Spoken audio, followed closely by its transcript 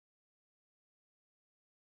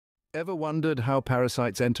Ever wondered how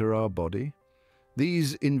parasites enter our body?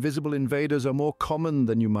 These invisible invaders are more common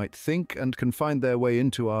than you might think and can find their way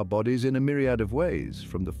into our bodies in a myriad of ways,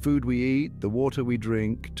 from the food we eat, the water we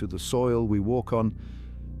drink, to the soil we walk on.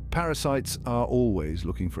 Parasites are always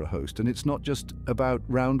looking for a host, and it's not just about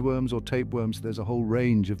roundworms or tapeworms. There's a whole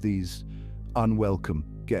range of these unwelcome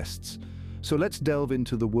guests. So let's delve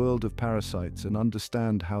into the world of parasites and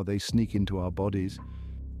understand how they sneak into our bodies.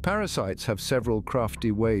 Parasites have several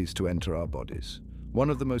crafty ways to enter our bodies. One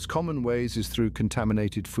of the most common ways is through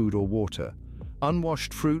contaminated food or water.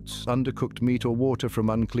 Unwashed fruits, undercooked meat or water from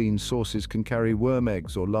unclean sources can carry worm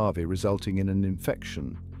eggs or larvae, resulting in an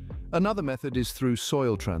infection. Another method is through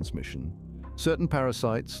soil transmission. Certain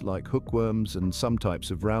parasites, like hookworms and some types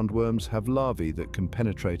of roundworms, have larvae that can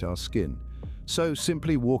penetrate our skin. So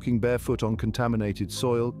simply walking barefoot on contaminated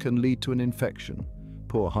soil can lead to an infection.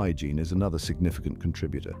 Poor hygiene is another significant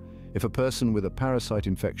contributor. If a person with a parasite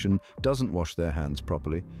infection doesn't wash their hands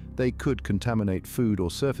properly, they could contaminate food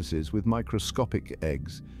or surfaces with microscopic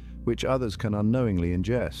eggs, which others can unknowingly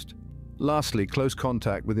ingest. Lastly, close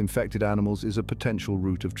contact with infected animals is a potential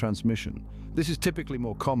route of transmission. This is typically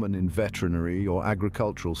more common in veterinary or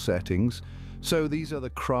agricultural settings, so these are the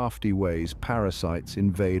crafty ways parasites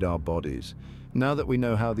invade our bodies. Now that we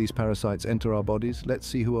know how these parasites enter our bodies, let's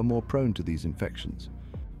see who are more prone to these infections.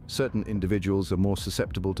 Certain individuals are more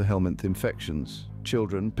susceptible to helminth infections.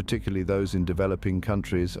 Children, particularly those in developing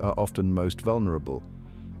countries, are often most vulnerable.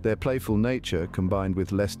 Their playful nature, combined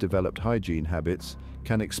with less developed hygiene habits,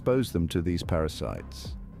 can expose them to these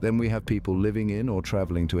parasites. Then we have people living in or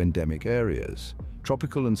traveling to endemic areas.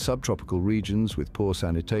 Tropical and subtropical regions with poor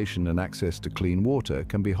sanitation and access to clean water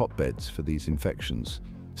can be hotbeds for these infections.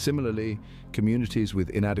 Similarly, communities with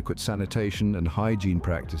inadequate sanitation and hygiene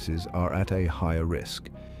practices are at a higher risk.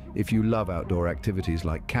 If you love outdoor activities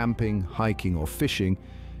like camping, hiking, or fishing,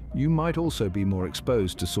 you might also be more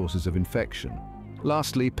exposed to sources of infection.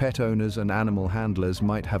 Lastly, pet owners and animal handlers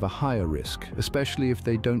might have a higher risk, especially if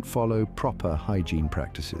they don't follow proper hygiene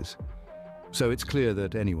practices. So it's clear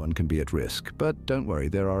that anyone can be at risk, but don't worry,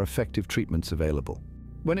 there are effective treatments available.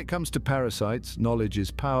 When it comes to parasites, knowledge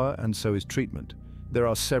is power, and so is treatment. There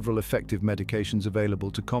are several effective medications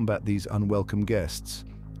available to combat these unwelcome guests.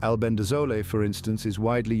 Albendazole, for instance, is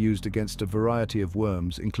widely used against a variety of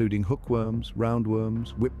worms, including hookworms,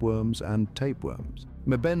 roundworms, whipworms, and tapeworms.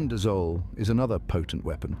 Mebendazole is another potent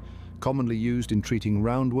weapon, commonly used in treating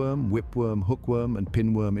roundworm, whipworm, hookworm, and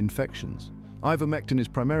pinworm infections. Ivermectin is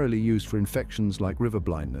primarily used for infections like river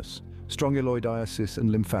blindness, strongyloidiasis,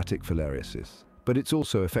 and lymphatic filariasis, but it's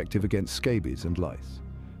also effective against scabies and lice.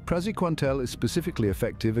 Praziquantel is specifically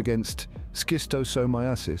effective against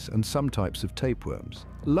schistosomiasis and some types of tapeworms.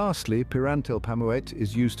 Lastly, pyrantel pamoate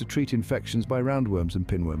is used to treat infections by roundworms and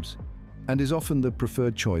pinworms, and is often the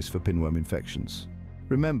preferred choice for pinworm infections.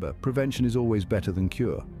 Remember, prevention is always better than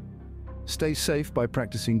cure. Stay safe by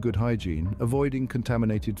practicing good hygiene, avoiding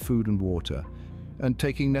contaminated food and water, and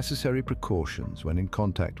taking necessary precautions when in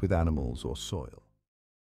contact with animals or soil.